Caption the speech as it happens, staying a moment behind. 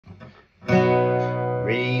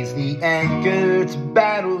anchor to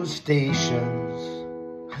battle stations.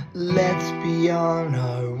 Let's be on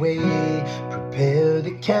our way. Prepare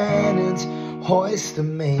the cannons, hoist the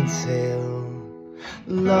mainsail.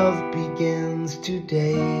 Love begins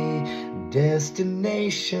today.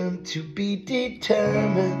 Destination to be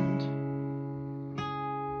determined.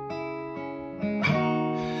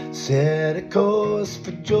 Set a course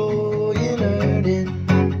for joy and earning.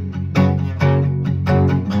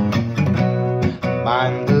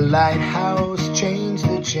 Mind the lighthouse, change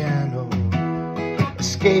the channel.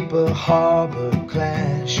 Escape a harbor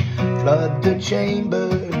clash. Flood the chamber,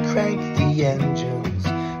 crank the engines.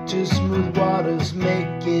 To smooth waters,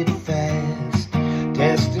 make it fast.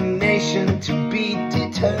 Destination to be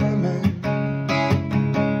determined.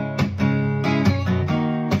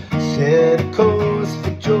 Set a course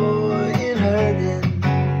for joy and hurting.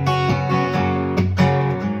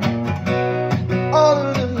 All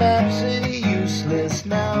of the maps are useless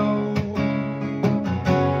now.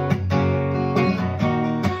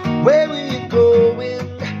 Where are you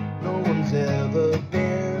going? No one's ever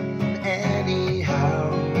been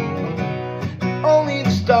anyhow. Only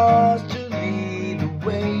the stars to lead the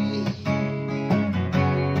way.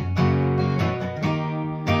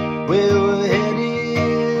 Where we're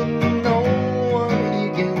headed, no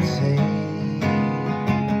one can say.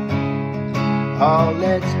 Oh,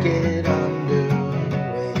 let's get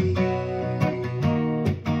underway.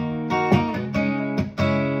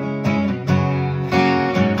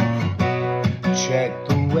 Check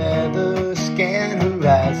the weather, scan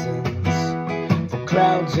horizons for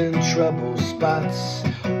clouds and trouble spots.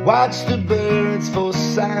 Watch the birds for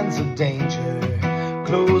signs of danger.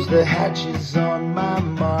 Close the hatches on my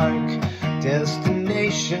mark.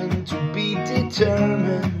 Destination to be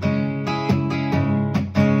determined.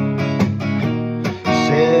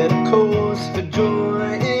 Set a course for joy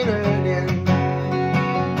and earning.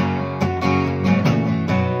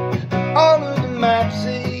 All of the maps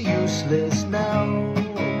are useless now.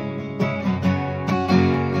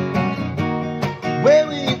 Where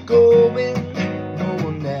are you going? No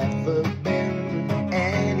one ever been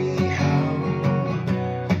anyhow.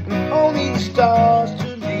 And only the stars to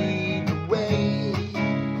lead the way.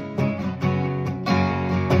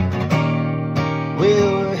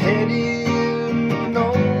 We're headed,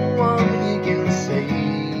 no one can say.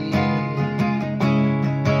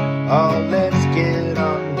 Oh,